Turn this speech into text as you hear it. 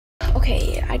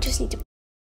Okay, I just need to...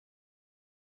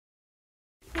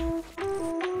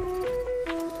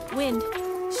 Wind,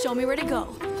 show me where to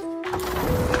go.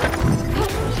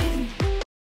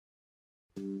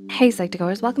 Hey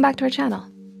Psych2Goers, welcome back to our channel.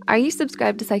 Are you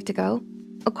subscribed to Psych2Go?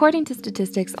 According to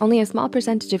statistics, only a small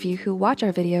percentage of you who watch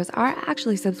our videos are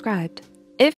actually subscribed.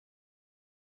 If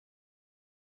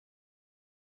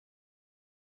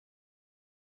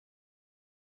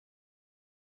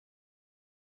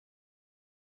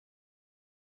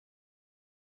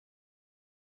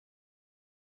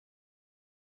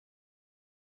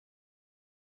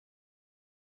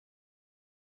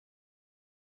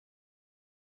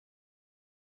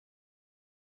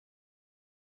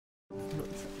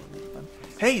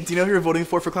Hey, do you know who you're voting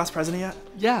for class president yet?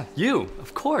 Yeah, you,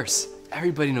 of course.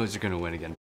 Everybody knows you're gonna win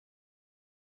again.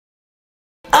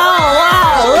 Oh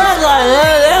wow, look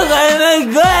at this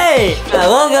great!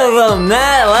 Look at the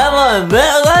mad level and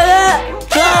bit like that!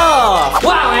 Oh.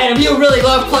 Wow, Adam, you really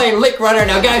love playing Lick Runner.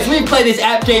 Now guys, we've played this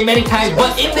app game many times,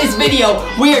 but in this video,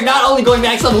 we are not only going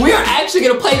max level, we are actually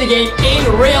gonna play the game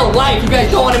in real life. You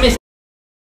guys don't wanna miss.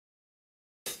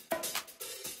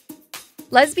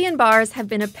 lesbian bars have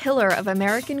been a pillar of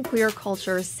American queer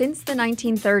culture since the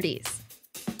 1930s.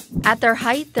 At their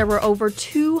height, there were over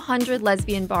 200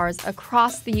 lesbian bars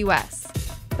across the US,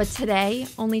 but today,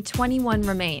 only 21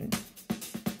 remain.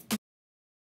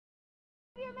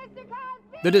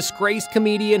 The disgraced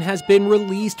comedian has been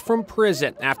released from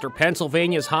prison after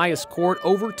Pennsylvania's highest court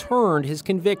overturned his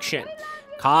conviction.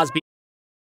 Cosby.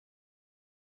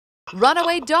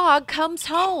 Runaway dog comes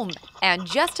home, and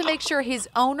just to make sure his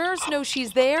owners know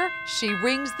she's there, she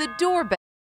rings the doorbell.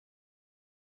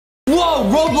 Whoa,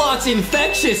 Roblox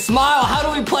infectious smile. How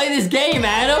do we play this game,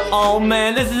 Adam? Oh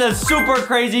man, this is a super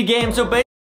crazy game. So basically,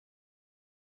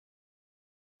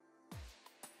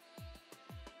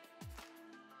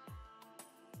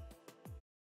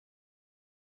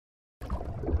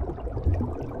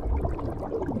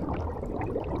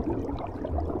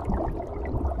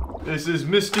 this is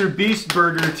Mr. Beast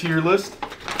Burger tier list.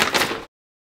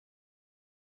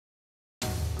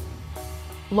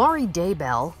 Laurie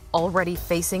Daybell, already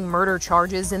facing murder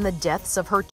charges in the deaths of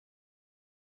her...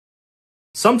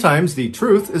 Sometimes the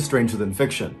truth is stranger than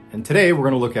fiction, and today we're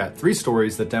going to look at 3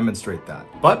 stories that demonstrate that.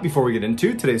 But before we get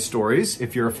into today's stories,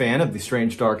 if you're a fan of the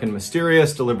strange, dark, and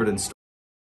mysterious, deliberate, and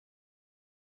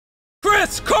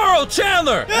Chris, Carl,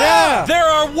 Chandler! Yeah! There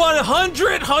are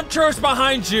 100 hunters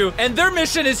behind you, and their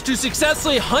mission is to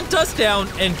successfully hunt us down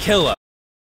and kill us.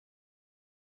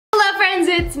 Hello friends,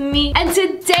 it's me, and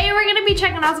today we're gonna be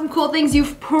checking out some cool things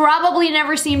you've probably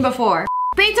never seen before.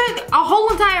 They took a whole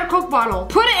entire Coke bottle,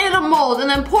 put it in a mold, and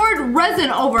then poured resin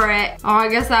over it. Oh, I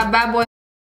guess that bad boy.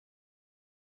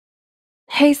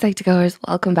 Hey Psych2Goers,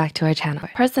 welcome back to our channel.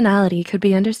 Personality could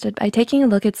be understood by taking a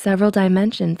look at several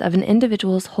dimensions of an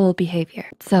individual's whole behavior.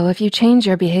 So if you change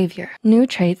your behavior, new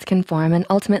traits can form and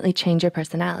ultimately change your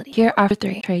personality. Here are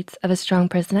 3 traits of a strong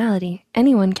personality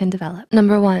anyone can develop.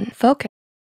 Number 1, focus.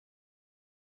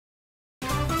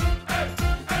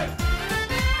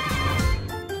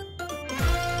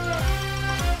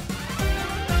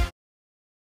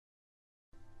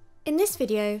 In this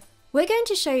video, we're going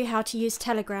to show you how to use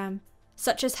Telegram,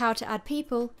 such as how to add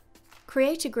people,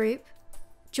 create a group,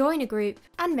 join a group,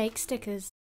 and make stickers.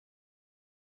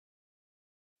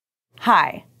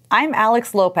 Hi, I'm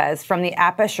Alex Lopez from the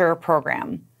App Assure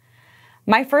program.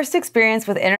 My first experience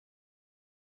with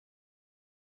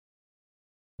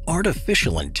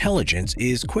Artificial intelligence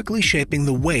is quickly shaping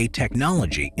the way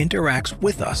technology interacts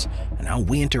with us and how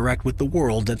we interact with the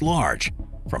world at large,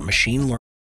 from machine learning.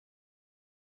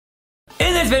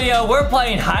 in this video, we're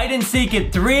playing hide and seek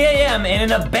at 3 a.m.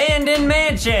 in an abandoned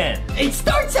mansion. It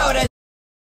starts out as...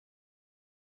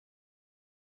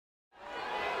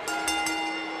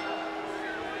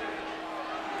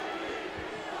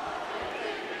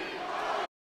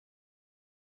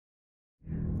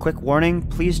 Quick warning,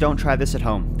 please don't try this at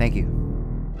home. Thank you.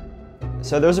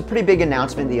 So there was a pretty big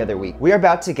announcement the other week. We are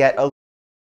about to get a...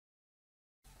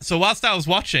 So whilst I was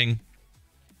watching,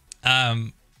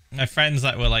 my friends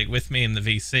that were like with me in the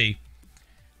VC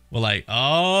were like,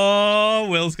 oh,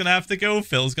 Will's gonna have to go,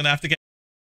 Phil's gonna have to get...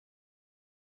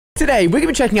 Today, we're going to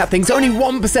be checking out things only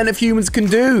 1% of humans can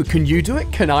do. Can you do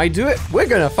it? Can I do it? We're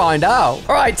going to find out.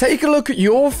 All right, take a look at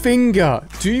your finger.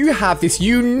 Do you have this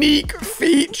unique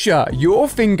feature? Your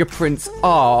fingerprints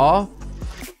are...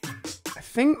 I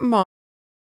think my...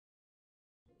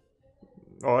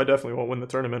 Oh, I definitely won't win the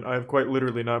tournament. I have quite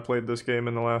literally not played this game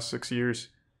in the last 6 years.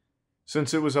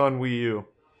 Since it was on Wii U.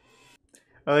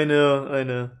 I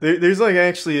know. There's like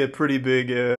actually a pretty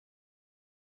big...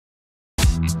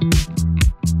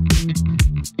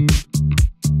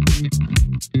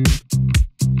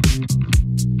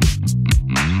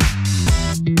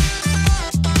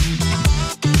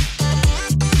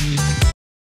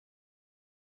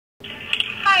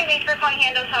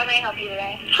 help you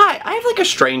today? Hi, I have like a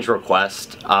strange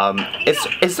request.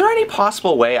 Is there any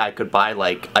possible way I could buy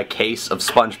like a case of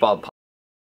SpongeBob?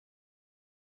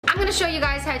 I'm gonna show you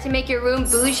guys how to make your room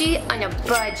bougie on a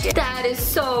budget. That is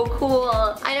so cool.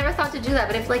 I never thought to do that,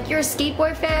 but if like you're a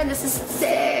skateboard fan, this is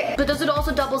sick. But does it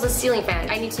also double as a ceiling fan?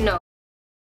 I need to know.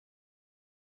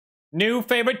 New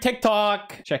favorite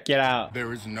TikTok. Check it out.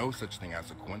 There is no such thing as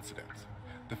a coincidence.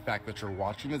 The fact that you're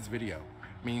watching this video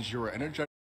means you are energetic.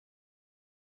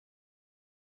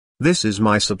 This is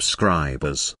my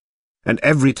subscribers. And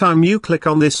every time you click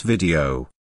on this video,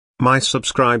 my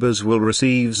subscribers will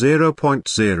receive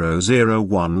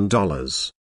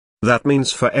 $0.001. That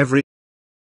means for every...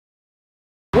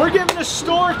 We're giving a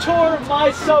store tour of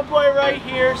my Subway right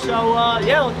here, so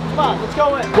yeah, come on, let's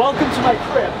go in. Welcome to my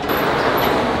crib.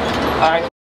 Alright.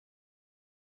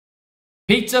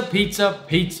 Pizza, pizza,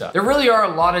 pizza. There really are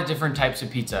a lot of different types of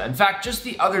pizza. In fact, just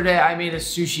the other day I made a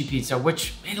sushi pizza,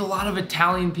 which made a lot of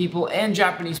Italian people and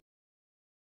Japanese.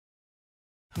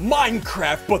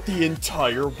 Minecraft, but the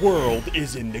entire world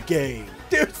is in the game.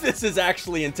 Dude, this is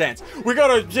actually intense. We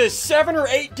go to just 7 or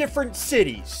 8 different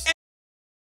cities.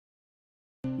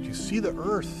 You see the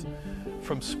Earth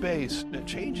from space, and it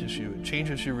changes you. It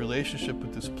changes your relationship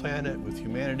with this planet, with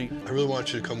humanity. I really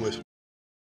want you to come with me.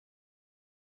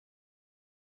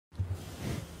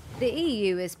 The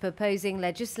EU is proposing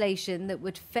legislation that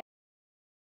would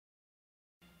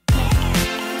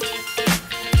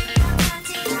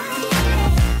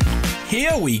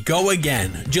Here we go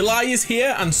again. July is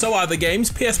here and so are the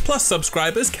games PS Plus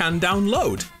subscribers can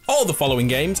download. All the following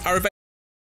games are available.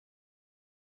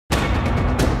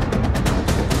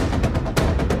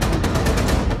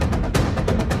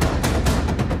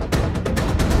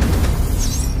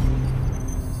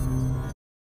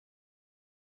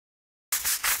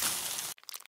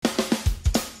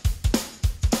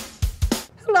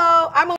 Hello, I'm